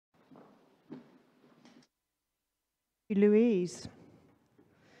Louise.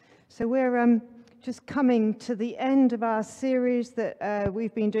 So we're just coming to the end of our series that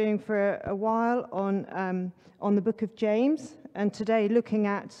we've been doing for a while on the book of James, and today looking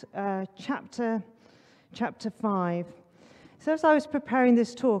at chapter 5. So as I was preparing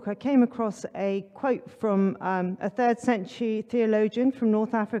this talk, I came across a quote from a 3rd century theologian from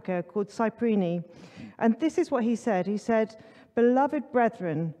North Africa called Cypriani, and this is what he said. He said, "Beloved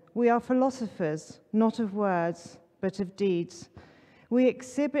brethren, we are philosophers, not of words, but of deeds. We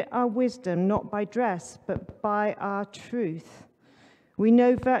exhibit our wisdom not by dress, but by our truth. We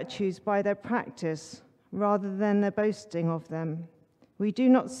know virtues by their practice, rather than their boasting of them. We do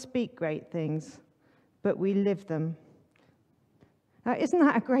not speak great things, but we live them." Now, isn't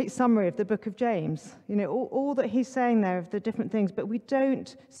that a great summary of the book of James? You know, all that he's saying there of the different things, but we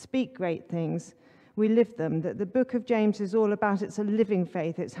don't speak great things, we live them. That the book of James is all about, it's a living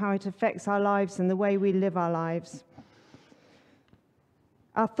faith, it's how it affects our lives and the way we live our lives.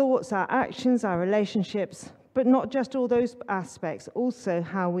 Our thoughts, our actions, our relationships, but not just all those aspects, also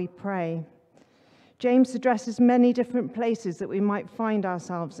how we pray. James addresses many different places that we might find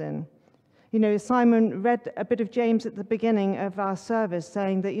ourselves in. You know, Simon read a bit of James at the beginning of our service,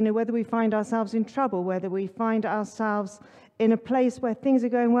 saying that, you know, whether we find ourselves in trouble, whether we find ourselves in a place where things are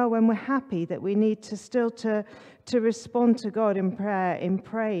going well, when we're happy, that we need to still to respond to God in prayer, in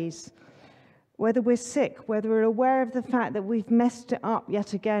praise. Whether we're sick, whether we're aware of the fact that we've messed it up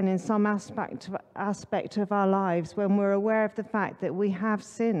yet again in some aspect of our lives, when we're aware of the fact that we have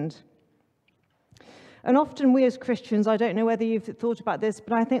sinned. And often we as Christians, I don't know whether you've thought about this,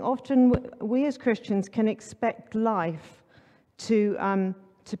 but I think often we as Christians can expect life to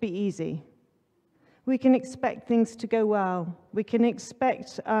be easy. We can expect things to go well. We can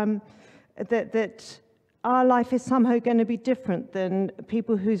expect that our life is somehow going to be different than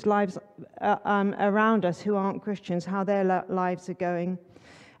people whose lives around us who aren't Christians, how their lives are going.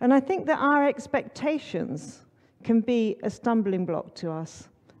 And I think that our expectations can be a stumbling block to us.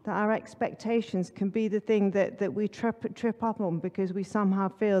 That our expectations can be the thing that we trip up on because we somehow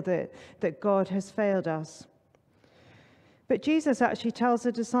feel that God has failed us. But Jesus actually tells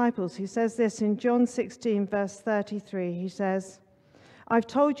the disciples, he says this in John 16, verse 33, he says, "I've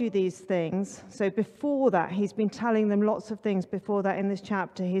told you these things." So before that, he's been telling them lots of things before that in this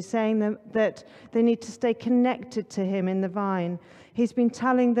chapter. He's saying that they need to stay connected to him in the vine. He's been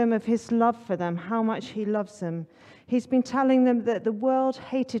telling them of his love for them, how much he loves them. He's been telling them that the world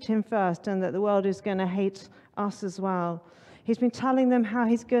hated him first and that the world is going to hate us as well. He's been telling them how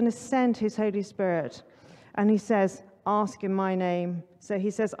he's going to send his Holy Spirit. And he says, "Ask in my name." So he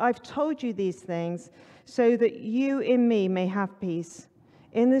says, "I've told you these things so that you in me may have peace.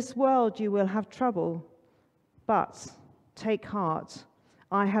 In this world you will have trouble, but take heart.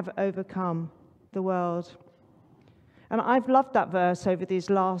 I have overcome the world." And I've loved that verse over these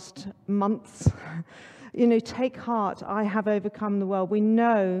last months. You know, take heart, I have overcome the world. We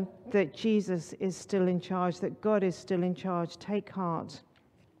know that Jesus is still in charge, that God is still in charge. Take heart.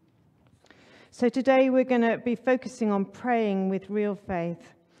 So today we're going to be focusing on praying with real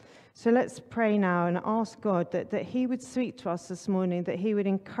faith. So let's pray now and ask God that he would speak to us this morning, that he would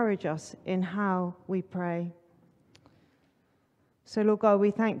encourage us in how we pray. So Lord God,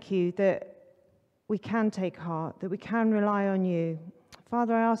 we thank you that we can take heart, that we can rely on you.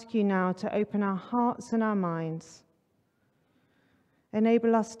 Father, I ask you now to open our hearts and our minds.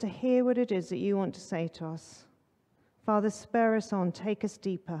 Enable us to hear what it is that you want to say to us. Father, spur us on, take us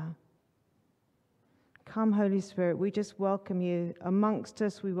deeper. Come, Holy Spirit, we just welcome you amongst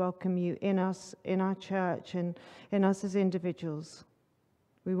us. We welcome you in us, in our church, and in us as individuals.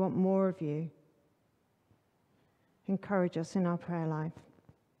 We want more of you. Encourage us in our prayer life.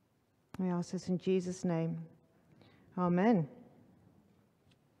 We ask this in Jesus' name. Amen.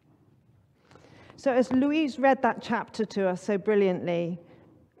 So as Louise read that chapter to us so brilliantly,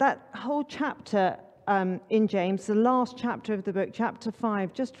 that whole chapter in James, the last chapter of the book, chapter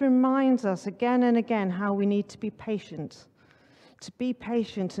 5, just reminds us again and again how we need to be patient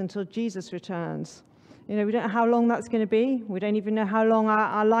until Jesus returns. You know, we don't know how long that's going to be. We don't even know how long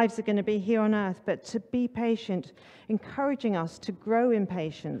our lives are going to be here on earth, but to be patient, encouraging us to grow in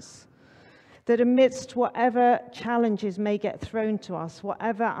patience. That amidst whatever challenges may get thrown to us,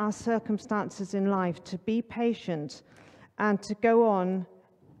 whatever our circumstances in life, to be patient and to go on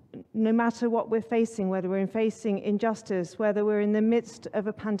no matter what we're facing, whether we're facing injustice, whether we're in the midst of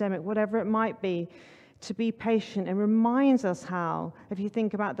a pandemic, whatever it might be, to be patient. And reminds us how, if you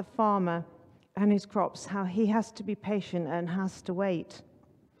think about the farmer and his crops, how he has to be patient and has to wait.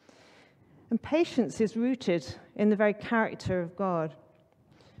 And patience is rooted in the very character of God.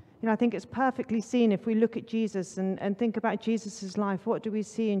 You know, I think it's perfectly seen if we look at Jesus and think about Jesus' life. What do we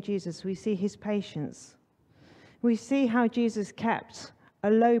see in Jesus? We see his patience. We see how Jesus kept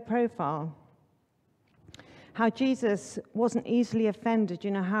a low profile, how Jesus wasn't easily offended,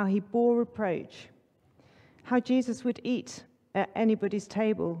 you know, how he bore reproach, how Jesus would eat at anybody's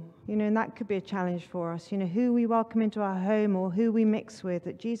table, you know, and that could be a challenge for us, you know, who we welcome into our home or who we mix with,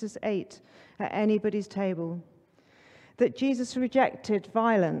 that Jesus ate at anybody's table, that Jesus rejected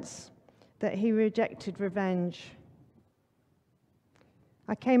violence, that he rejected revenge.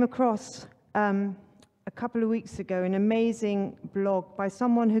 I came across a couple of weeks ago an amazing blog by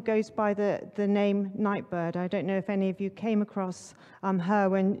someone who goes by the name Nightbird. I don't know if any of you came across her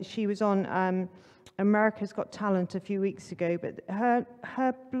when she was on America's Got Talent a few weeks ago, but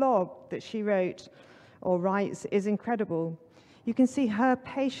her blog that she wrote or writes is incredible. You can see her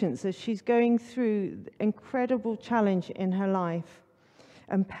patience as she's going through incredible challenge in her life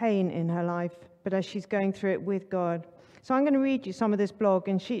and pain in her life, but as she's going through it with God. So I'm going to read you some of this blog,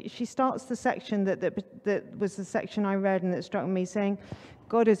 and she starts the section that was the section I read and that struck me, saying,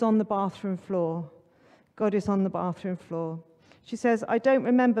 God is on the bathroom floor. God is on the bathroom floor. She says, I don't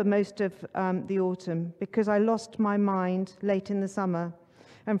remember most of the autumn because I lost my mind late in the summer,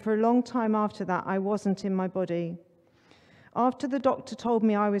 and for a long time after that, I wasn't in my body. After the doctor told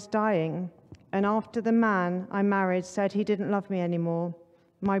me I was dying, and after the man I married said he didn't love me anymore,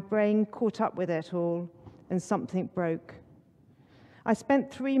 my brain caught up with it all, and something broke. I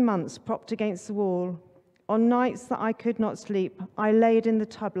spent 3 months propped against the wall. On nights that I could not sleep, I laid in the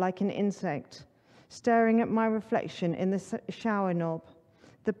tub like an insect, staring at my reflection in the shower knob.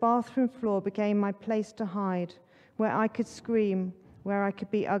 The bathroom floor became my place to hide, where I could scream, where I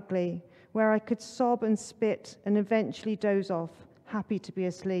could be ugly, where I could sob and spit and eventually doze off, happy to be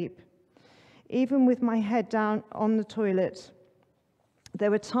asleep. Even with my head down on the toilet, there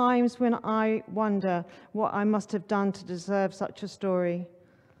were times when I wonder what I must have done to deserve such a story.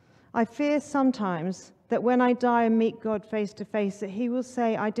 I fear sometimes that when I die and meet God face to face, that he will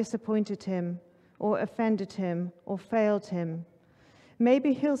say I disappointed him, or offended him, or failed him.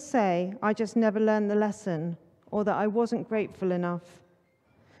 Maybe he'll say I just never learned the lesson, or that I wasn't grateful enough.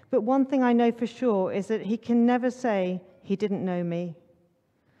 But one thing I know for sure is that he can never say he didn't know me.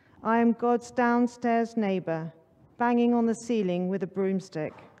 I am God's downstairs neighbor, banging on the ceiling with a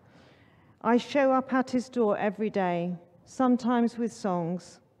broomstick. I show up at his door every day, sometimes with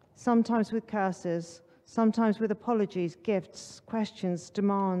songs, sometimes with curses, sometimes with apologies, gifts, questions,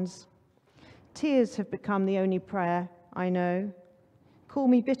 demands. Tears have become the only prayer I know. Call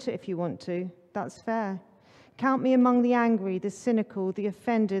me bitter if you want to, that's fair. Count me among the angry, the cynical, the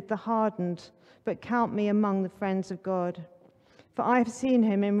offended, the hardened, but count me among the friends of God. For I have seen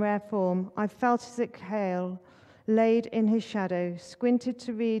him in rare form, I've felt his exhale, laid in his shadow, squinted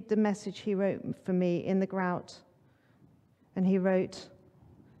to read the message he wrote for me in the grout. And he wrote,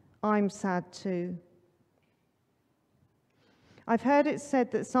 I'm sad too. I've heard it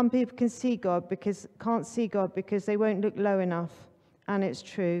said that some people can't see God because they won't look low enough. And it's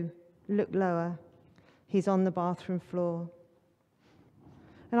true. Look lower. He's on the bathroom floor.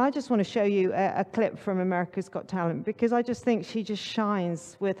 And I just want to show you a clip from America's Got Talent, because I just think she just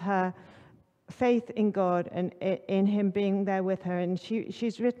shines with her faith in God and in him being there with her. And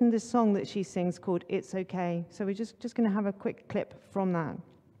she's written this song that she sings called It's Okay. So we're just going to have a quick clip from that.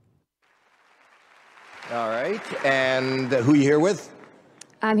 All right. And who are you here with?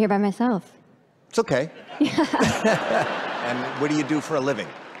 I'm here by myself. It's okay. And what do you do for a living?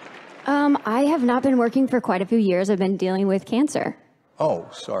 I have not been working for quite a few years. I've been dealing with cancer. Oh,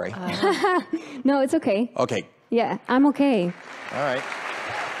 sorry. No, it's okay. Okay. Yeah, I'm okay. All right.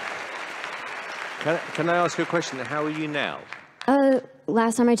 Can I ask you a question? How are you now?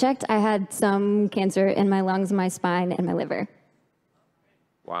 Last time I checked, I had some cancer in my lungs, my spine, and my liver.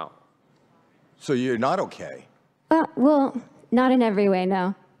 Wow. So you're not okay? Well, not in every way,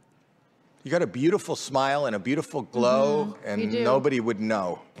 no. You got a beautiful smile and a beautiful glow, and nobody would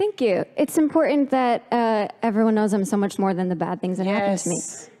know. Thank you. It's important that everyone knows I'm so much more than the bad things that happen to me.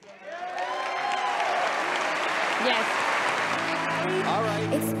 Yes. All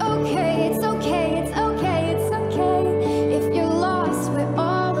right. It's okay, it's okay, it's okay, it's okay. If you're lost, we're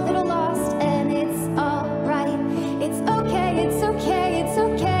all a little lost, and it's all right. It's okay, it's okay, it's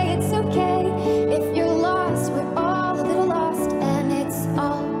okay, it's okay. If you're lost, we're all a little lost, and it's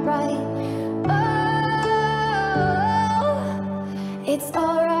all right. Oh, it's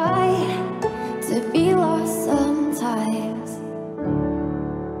all right to be lost sometimes.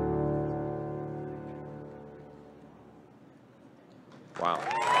 Wow.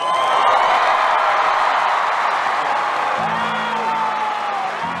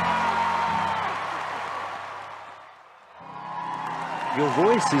 Your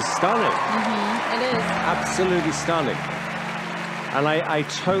voice is stunning. It is. Absolutely stunning. And I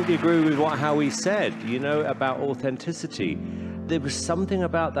totally agree with what Howie said, you know, about authenticity. There was something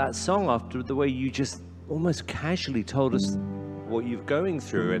about that song after the way you just almost casually told us what you're going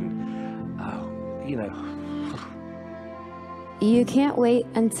through, and, you know. You can't wait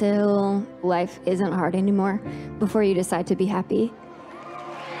until life isn't hard anymore before you decide to be happy.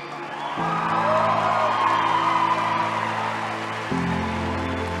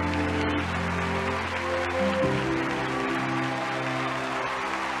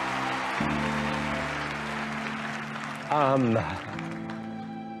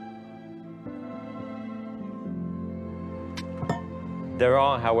 There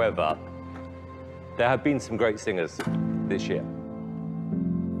are, however, there have been some great singers this year.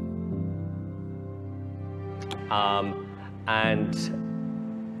 And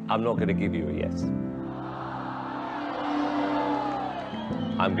I'm not going to give you a yes.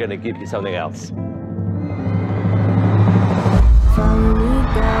 I'm going to give you something else.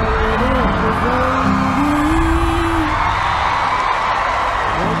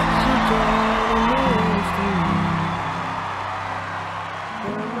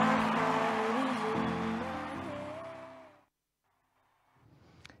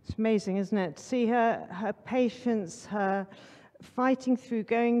 It's amazing, isn't it? To see her patience, her fighting through,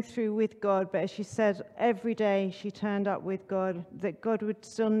 going through with God, but as she said, every day she turned up with God, that God would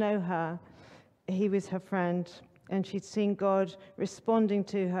still know her. He was her friend, and she'd seen God responding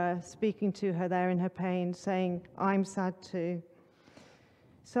to her, speaking to her there in her pain, saying, I'm sad too.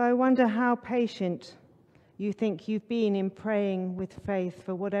 So I wonder how patient you think you've been in praying with faith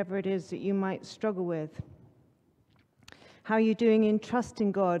for whatever it is that you might struggle with. How you're doing in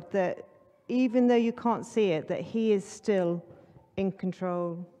trusting God that even though you can't see it, that He is still in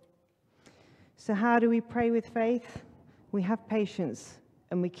control. So how do we pray with faith? We have patience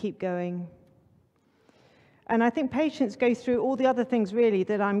and we keep going. And I think patience goes through all the other things really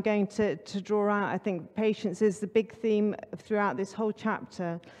that I'm going to draw out. I think patience is the big theme throughout this whole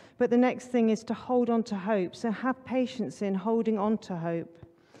chapter. But the next thing is to hold on to hope. So have patience in holding on to hope.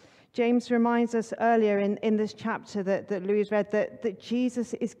 James reminds us earlier in this chapter that Louis read that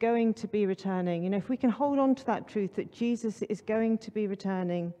Jesus is going to be returning. You know, if we can hold on to that truth that Jesus is going to be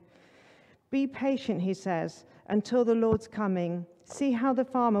returning. Be patient, he says, until the Lord's coming. See how the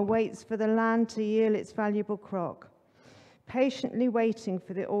farmer waits for the land to yield its valuable crop. Patiently waiting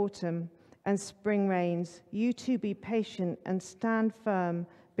for the autumn and spring rains. You too be patient and stand firm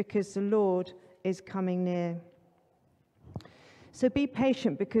because the Lord is coming near. So be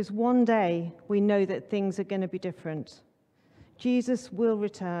patient because one day we know that things are going to be different. Jesus will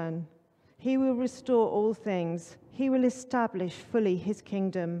return. He will restore all things. He will establish fully his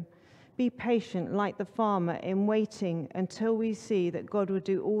kingdom. Be patient like the farmer in waiting until we see that God will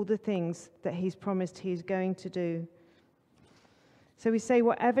do all the things that he's promised he's going to do. So we say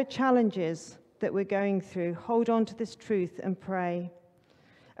whatever challenges that we're going through, hold on to this truth and pray.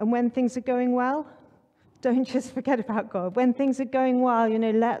 And when things are going well, don't just forget about God. When things are going well, you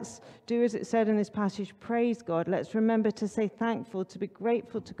know, let's do as it said in this passage, praise God. Let's remember to say thankful, to be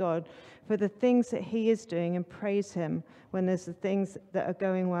grateful to God for the things that he is doing and praise him when there's the things that are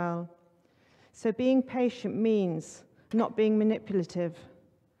going well. So being patient means not being manipulative,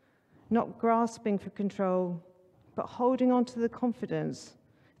 not grasping for control, but holding on to the confidence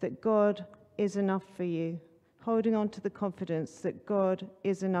that God is enough for you. Holding on to the confidence that God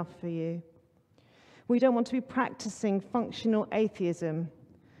is enough for you. We don't want to be practicing functional atheism.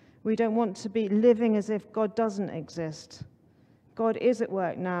 We don't want to be living as if God doesn't exist. God is at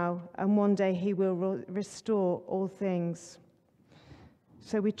work now, and one day he will restore all things.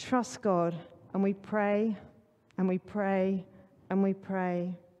 So we trust God, and we pray, and we pray, and we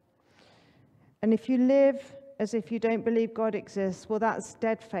pray. And if you live as if you don't believe God exists, well, that's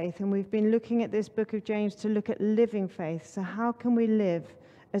dead faith. And we've been looking at this book of James to look at living faith. So how can we live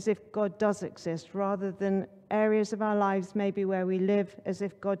as if God does exist, rather than areas of our lives maybe where we live as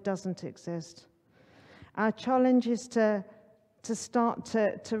if God doesn't exist? Our challenge is to start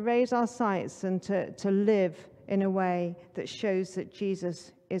to raise our sights and to live in a way that shows that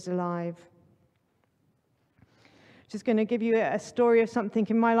Jesus is alive. Just going to give you a story of something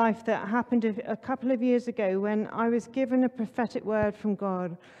in my life that happened a couple of years ago when I was given a prophetic word from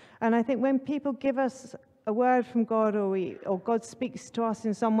God. And I think when people give us a word from God or God speaks to us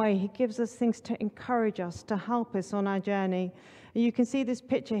in some way, he gives us things to encourage us, to help us on our journey. And you can see this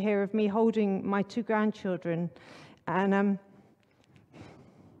picture here of me holding my 2 grandchildren. And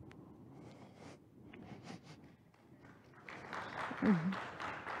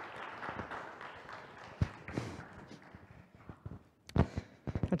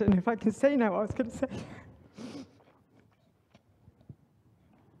I don't know if I can say now what I was going to say.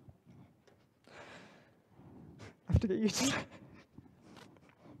 I have to get used to it.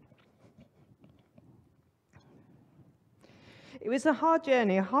 It was a hard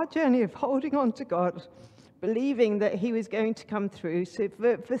journey of holding on to God, believing that he was going to come through. So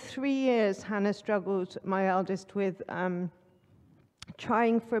for 3 years, Hannah struggled, my eldest, with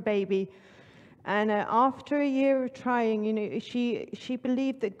trying for a baby. And after a year of trying, you know, she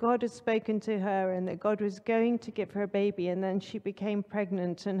believed that God had spoken to her and that God was going to give her a baby. And then she became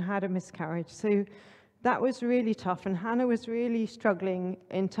pregnant and had a miscarriage. So that was really tough. And Hannah was really struggling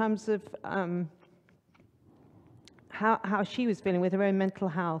in terms of how she was feeling with her own mental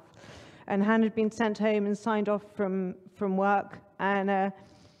health. And Hannah had been sent home and signed off from work. And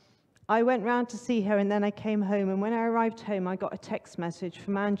I went round to see her, and then I came home. And when I arrived home, I got a text message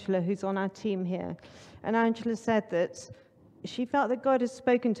from Angela, who's on our team here. And Angela said that she felt that God had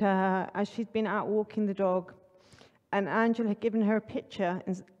spoken to her as she'd been out walking the dog. And Angela had given her a picture,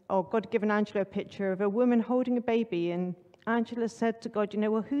 or God had given Angela a picture of a woman holding a baby. And Angela said to God, you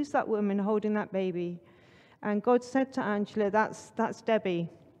know, well, who's that woman holding that baby? And God said to Angela, that's Debbie.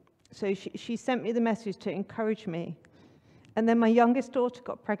 So she sent me the message to encourage me. And then my youngest daughter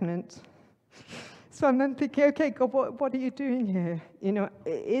got pregnant. So I'm then thinking, okay, God, what are you doing here? You know,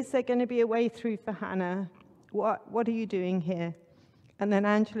 is there going to be a way through for Hannah? What are you doing here? And then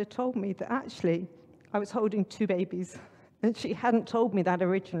Angela told me that actually I was holding 2 babies. And she hadn't told me that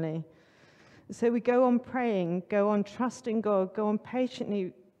originally. So we go on praying, go on trusting God, go on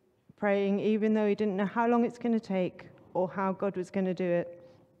patiently praying, even though we didn't know how long it's going to take or how God was going to do it.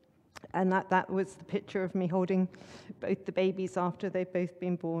 And that was the picture of me holding both the babies after they've both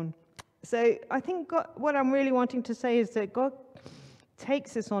been born. So I think what I'm really wanting to say is that God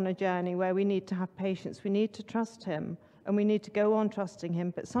takes us on a journey where we need to have patience. We need to trust him, and we need to go on trusting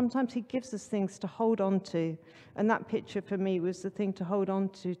him. But sometimes he gives us things to hold on to. And that picture for me was the thing to hold on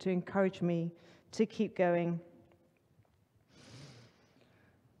to encourage me to keep going.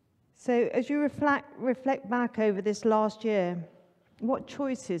 So as you reflect back over this last year, what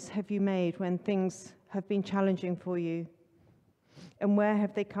choices have you made when things have been challenging for you? And where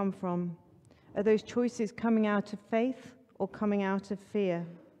have they come from? Are those choices coming out of faith or coming out of fear?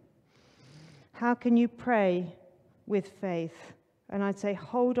 How can you pray with faith? And I'd say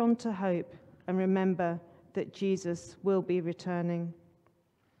hold on to hope and remember that Jesus will be returning.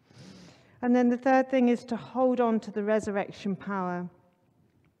 And then the third thing is to hold on to the resurrection power.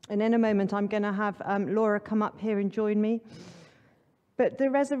 And in a moment, I'm going to have Laura come up here and join me. But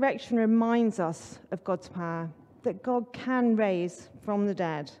the resurrection reminds us of God's power, that God can raise from the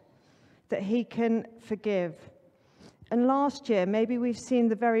dead, that he can forgive. And last year, maybe we've seen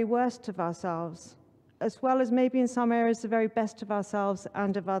the very worst of ourselves, as well as maybe in some areas the very best of ourselves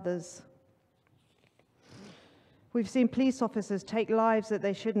and of others. We've seen police officers take lives that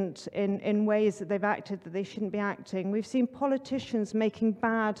they shouldn't, in ways that they've acted that they shouldn't be acting. We've seen politicians making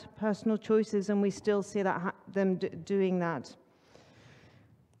bad personal choices, and we still see them doing that.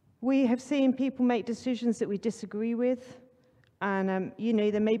 We have seen people make decisions that we disagree with. And, you know,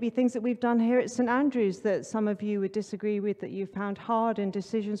 there may be things that we've done here at St. Andrews that some of you would disagree with, that you found hard in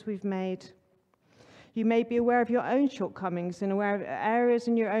decisions we've made. You may be aware of your own shortcomings and aware of areas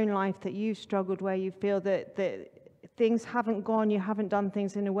in your own life that you've struggled where you feel that things haven't gone, you haven't done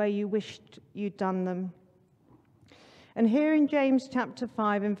things in a way you wished you'd done them. And here in James chapter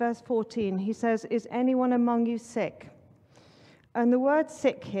 5, in verse 14, he says, "Is anyone among you sick?" And the word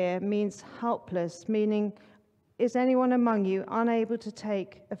sick here means helpless, meaning, is anyone among you unable to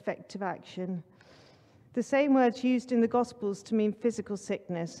take effective action? The same word's used in the Gospels to mean physical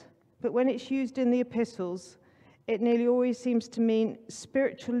sickness, but when it's used in the epistles, it nearly always seems to mean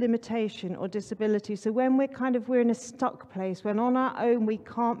spiritual limitation or disability. So when we're in a stuck place, when on our own we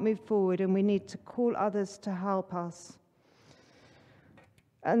can't move forward and we need to call others to help us.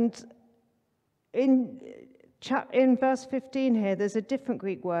 And in verse 15 here, there's a different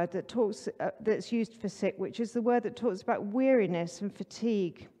Greek word that's used for sick, which is the word that talks about weariness and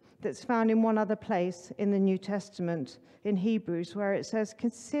fatigue, that's found in one other place in the New Testament, in Hebrews, where it says,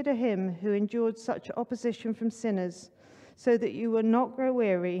 "Consider him who endured such opposition from sinners, so that you will not grow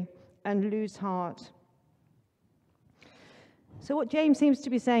weary and lose heart." So what James seems to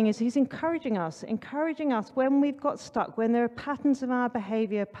be saying is he's encouraging us when we've got stuck, when there are patterns of our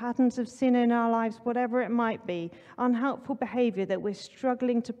behavior, patterns of sin in our lives, whatever it might be, unhelpful behavior that we're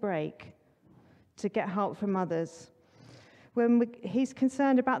struggling to break, to get help from others. He's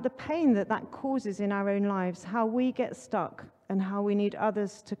concerned about the pain that causes in our own lives, how we get stuck, and how we need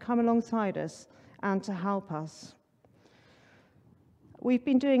others to come alongside us and to help us. we've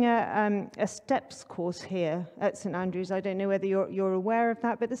been doing a STEPS course here at St Andrews. I don't know whether you're aware of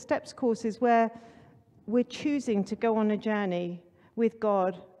that, but the STEPS course is where we're choosing to go on a journey with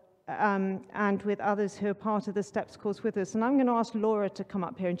God and with others who are part of the STEPS course with us. And I'm going to ask Laura to come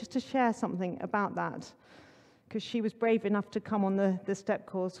up here and just to share something about that, because she was brave enough to come on the STEP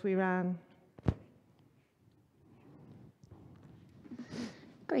course we ran.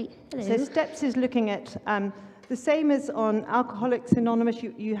 Great. Hello. So STEPS is looking at the same as on Alcoholics Anonymous.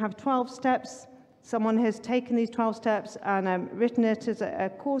 You have 12 steps. Someone has taken these 12 steps and written it as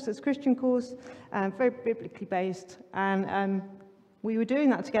a course, as a Christian course, very biblically based. And we were doing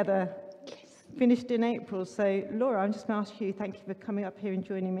that together, finished in April. So Laura, I'm just going to ask you, thank you for coming up here and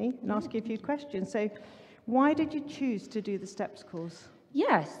joining me, and ask you a few questions. So why did you choose to do the STEPS course?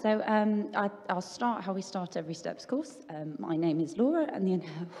 Yeah, so I'll start how we start every STEPS course. My name is Laura, and the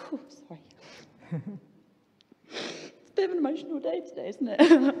sorry. It's a bit of an emotional day today, isn't it?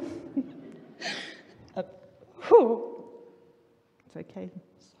 It's okay.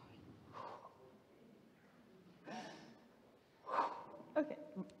 Okay.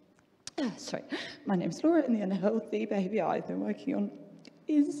 Sorry. My name's Laura, and the unhealthy behaviour I've been working on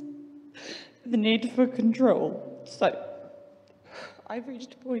is the need for control. So I've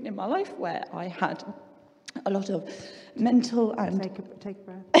reached a point in my life where I had a lot of mental and... Take a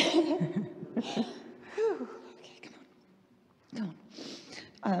breath. Okay, come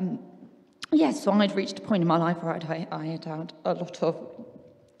on. Yes, so I'd reached a point in my life where I had had a lot of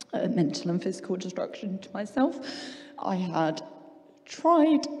mental and physical destruction to myself. I had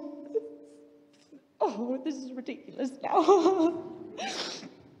tried... Oh, this is ridiculous now.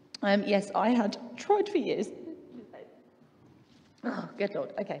 Yes, I had tried for years... Oh, good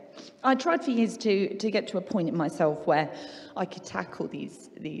Lord, okay. I tried for years to get to a point in myself where I could tackle these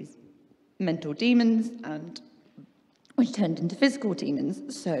mental demons, and which turned into physical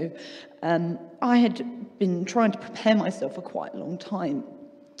demons. So I had been trying to prepare myself for quite a long time,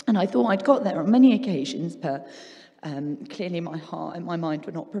 and I thought I'd got there on many occasions, but clearly my heart and my mind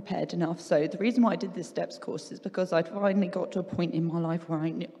were not prepared enough. So the reason why I did this STEPS course is because I'd finally got to a point in my life where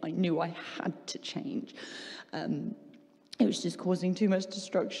I knew I had to change. It was just causing too much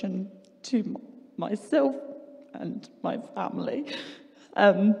destruction to myself and my family.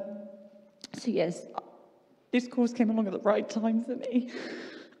 So yes, this course came along at the right time for me.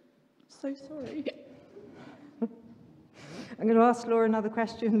 So sorry. I'm going to ask Laura another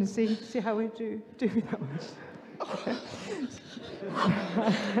question and see how we do with that one.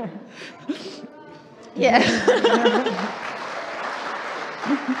 Yeah.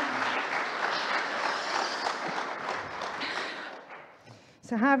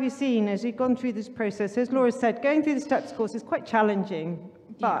 So how have you seen, as you've gone through this process, as Laura said, going through the STEPS course is quite challenging,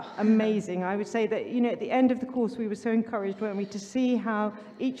 but amazing. I would say that, at the end of the course, we were so encouraged, weren't we, to see how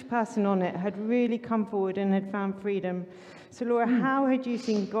each person on it had really come forward and had found freedom. So Laura, how had you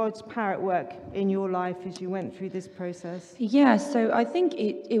seen God's power at work in your life as you went through this process? Yeah, so I think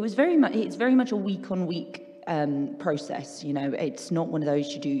it's very much a week-on-week process. It's not one of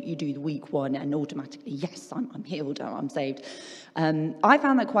those you do the week one and automatically, yes, I'm healed, I'm saved. I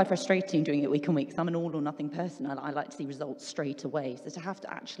found that quite frustrating doing it week on week, because I'm an all or nothing person. I like to see results straight away. So to have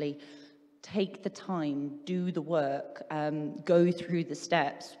to actually take the time, do the work, go through the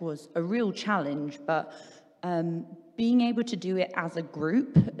steps was a real challenge, but being able to do it as a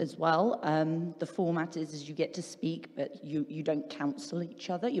group as well. The format is you get to speak, but you don't counsel each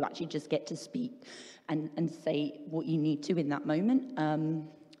other. You actually just get to speak and say what you need to in that moment,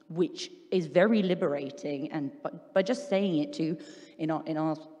 which is very liberating. And by just saying it in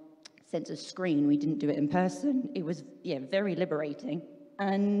our sense of screen, we didn't do it in person. It was very liberating.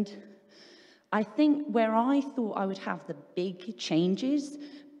 And I think where I thought I would have the big changes,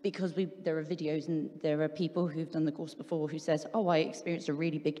 because there are videos and there are people who've done the course before who says, oh, I experienced a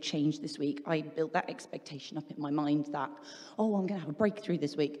really big change this week. I built that expectation up in my mind that, oh, I'm going to have a breakthrough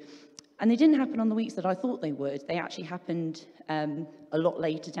this week. And they didn't happen on the weeks that I thought they would. They actually happened a lot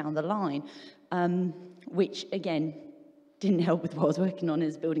later down the line, which, again, didn't help with what I was working on,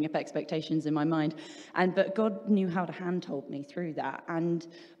 is building up expectations in my mind. But God knew how to handhold me through that. And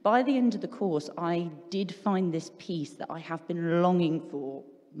by the end of the course, I did find this peace that I have been longing for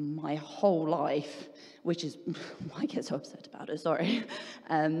my whole life, which is why I get so upset about it, sorry.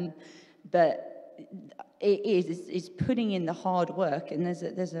 But it's putting in the hard work. And there's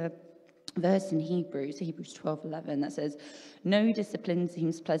a verse in Hebrews 12:11 that says, no discipline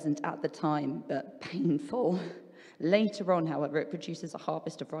seems pleasant at the time, but painful. Later on, however, it produces a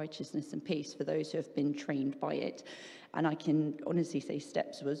harvest of righteousness and peace for those who have been trained by it. And I can honestly say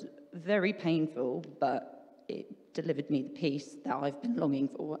STEPS was very painful, but it delivered me the peace that I've been longing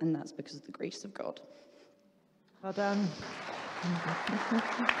for, and that's because of the grace of God. Well done.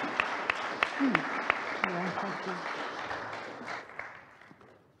 Yeah, thank you.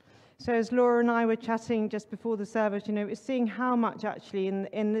 So as Laura and I were chatting just before the service, you know, we're seeing how much actually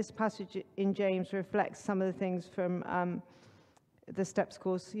in this passage in James reflects some of the things from the STEPS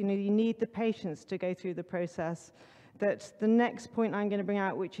course. You know, you need the patience to go through the process. That the next point I'm going to bring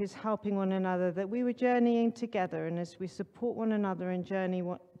out, which is helping one another, that we were journeying together, and as we support one another and journey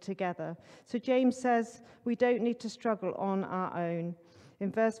together. So James says we don't need to struggle on our own.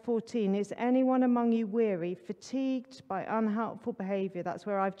 In verse 14, is anyone among you weary, fatigued by unhelpful behavior? That's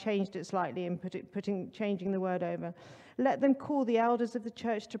where I've changed it slightly and changing the word over. Let them call the elders of the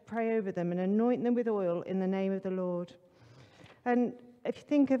church to pray over them and anoint them with oil in the name of the Lord. And if you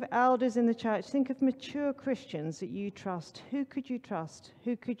think of elders in the church, think of mature Christians that you trust. Who could you trust?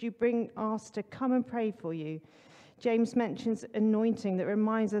 Who could you ask to come and pray for you? James mentions anointing that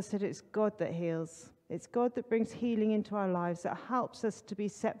reminds us that it's God that heals. It's God that brings healing into our lives, that helps us to be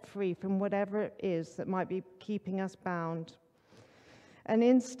set free from whatever it is that might be keeping us bound. And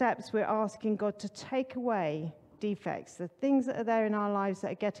in steps, we're asking God to take away defects, the things that are there in our lives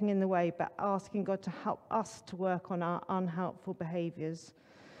that are getting in the way, but asking God to help us to work on our unhelpful behaviors.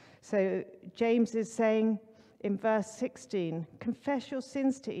 So James is saying in verse 16, confess your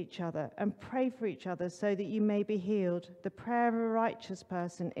sins to each other and pray for each other so that you may be healed. The prayer of a righteous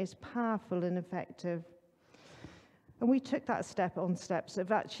person is powerful and effective. And we took that steps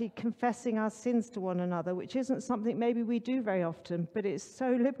of actually confessing our sins to one another, which isn't something maybe we do very often, but it's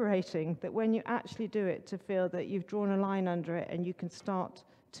so liberating that when you actually do it, to feel that you've drawn a line under it and you can start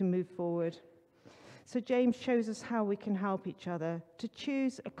to move forward. So James shows us how we can help each other, to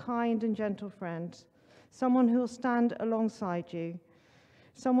choose a kind and gentle friend, someone who will stand alongside you,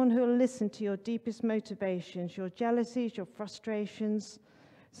 someone who will listen to your deepest motivations, your jealousies, your frustrations,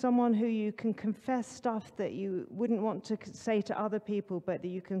 someone who you can confess stuff that you wouldn't want to say to other people, but that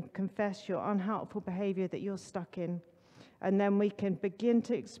you can confess your unhelpful behavior that you're stuck in. And then we can begin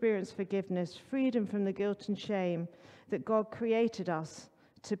to experience forgiveness, freedom from the guilt and shame that God created us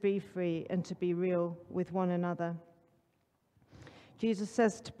to be free and to be real with one another. Jesus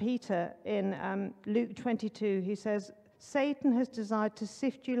says to Peter in Luke 22, he says, Satan has desired to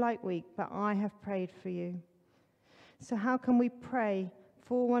sift you like wheat, but I have prayed for you. So how can we pray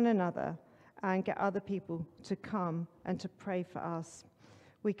for one another and get other people to come and to pray for us?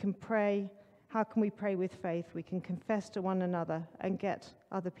 We can pray. How can we pray with faith? We can confess to one another and get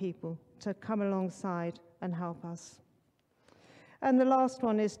other people to come alongside and help us. And the last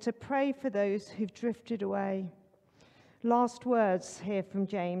one is to pray for those who've drifted away. Last words here from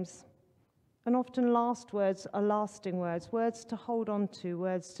James. And often last words are lasting words, words to hold on to,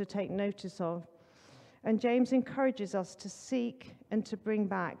 words to take notice of. And James encourages us to seek and to bring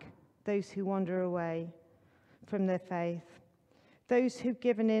back those who wander away from their faith, those who've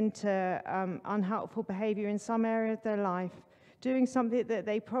given in to unhelpful behavior in some area of their life, doing something that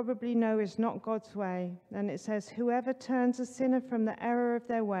they probably know is not God's way. And it says, whoever turns a sinner from the error of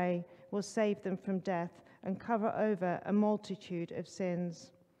their way will save them from death and cover over a multitude of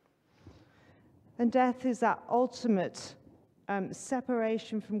sins. And death is that ultimate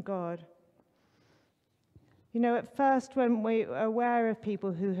separation from God. You know, at first, when we are aware of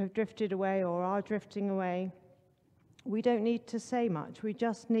people who have drifted away or are drifting away, we don't need to say much. We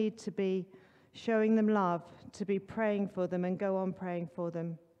just need to be showing them love, to be praying for them and go on praying for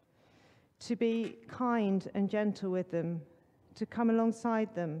them, to be kind and gentle with them, to come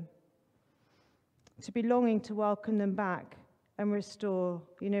alongside them, to be longing to welcome them back and restore,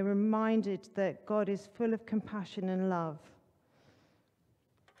 you know, reminded that God is full of compassion and love.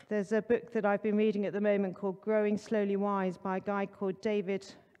 There's a book that I've been reading at the moment called Growing Slowly Wise by a guy called David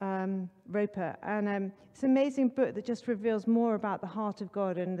Roper. And it's an amazing book that just reveals more about the heart of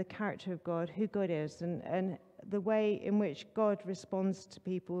God and the character of God, who God is, and the way in which God responds to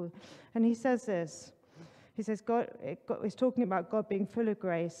people. And he says this. He says God is talking about God being full of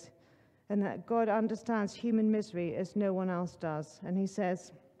grace and that God understands human misery as no one else does. And he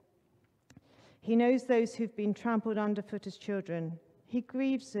says, he knows those who've been trampled underfoot as children. He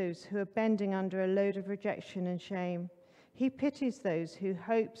grieves those who are bending under a load of rejection and shame. He pities those whose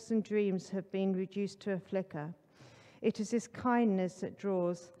hopes and dreams have been reduced to a flicker. It is this kindness that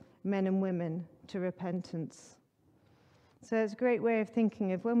draws men and women to repentance. So it's a great way of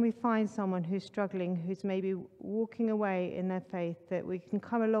thinking of when we find someone who's struggling, who's maybe walking away in their faith, that we can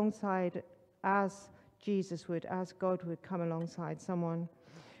come alongside as Jesus would, as God would come alongside someone.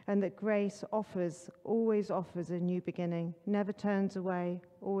 And that grace always offers a new beginning, never turns away,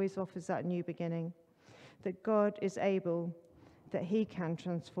 always offers that new beginning. that God is able, that he can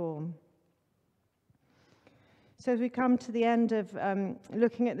transform. So as we come to the end of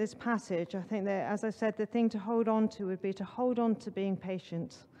looking at this passage, I think that, as I said, the thing to hold on to would be to hold on to being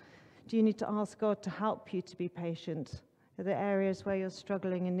patient. Do you need to ask God to help you to be patient? Are there areas where you're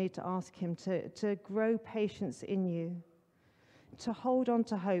struggling and need to ask him to grow patience in you? To hold on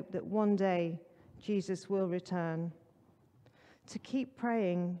to hope that one day Jesus will return. To keep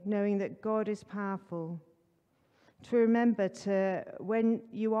praying, knowing that God is powerful. To remember to, when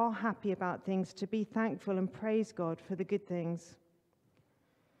you are happy about things, to be thankful and praise God for the good things.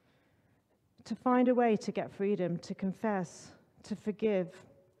 To find a way to get freedom, to confess, to forgive.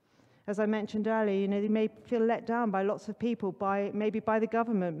 As I mentioned earlier, you may feel let down by lots of people, maybe by the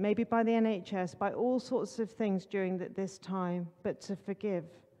government, maybe by the NHS, by all sorts of things during this time, but to forgive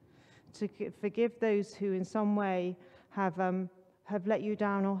those who in some way have let you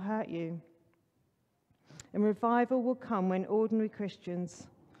down or hurt you. And revival will come when ordinary Christians,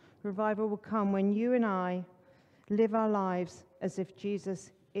 revival will come when you and I live our lives as if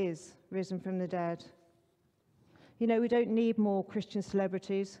Jesus is risen from the dead. We don't need more Christian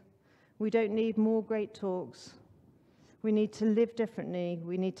celebrities. We don't need more great talks. We need to live differently.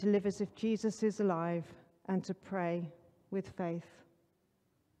 We need to live as if Jesus is alive and to pray with faith.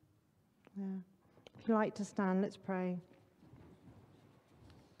 Yeah. If you'd like to stand, let's pray.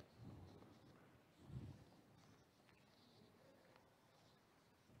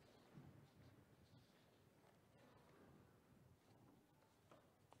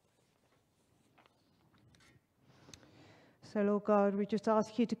 So, Lord God, we just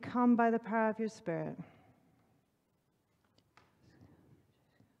ask you to come by the power of your Spirit.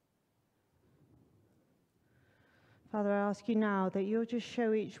 Father, I ask you now that you'll just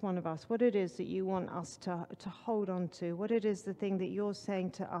show each one of us what it is that you want us to hold on to, what it is the thing that you're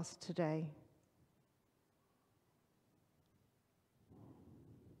saying to us today.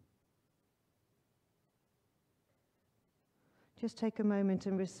 Just take a moment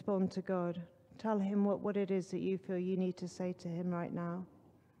and respond to God. Tell him what it is that you feel you need to say to him right now.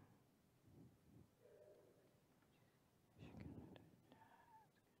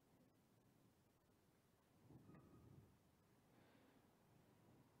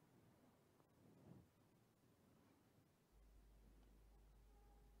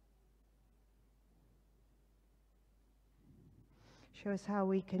 Show us how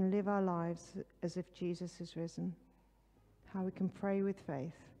we can live our lives as if Jesus is risen, how we can pray with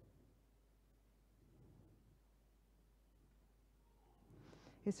faith.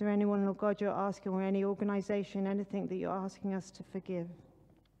 Is there anyone, Lord God, you're asking, or any organization, anything that you're asking us to forgive?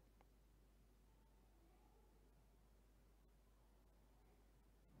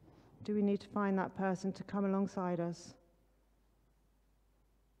 Do we need to find that person to come alongside us?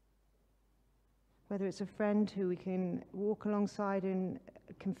 Whether it's a friend who we can walk alongside and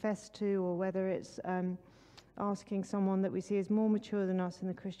confess to, or whether it's asking someone that we see as more mature than us in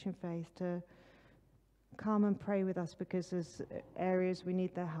the Christian faith to come and pray with us because there's areas we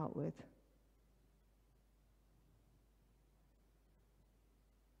need their help with.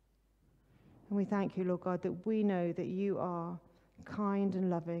 And we thank you, Lord God, that we know that you are kind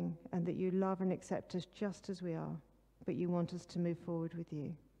and loving and that you love and accept us just as we are, but you want us to move forward with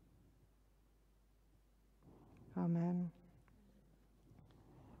you. Amen.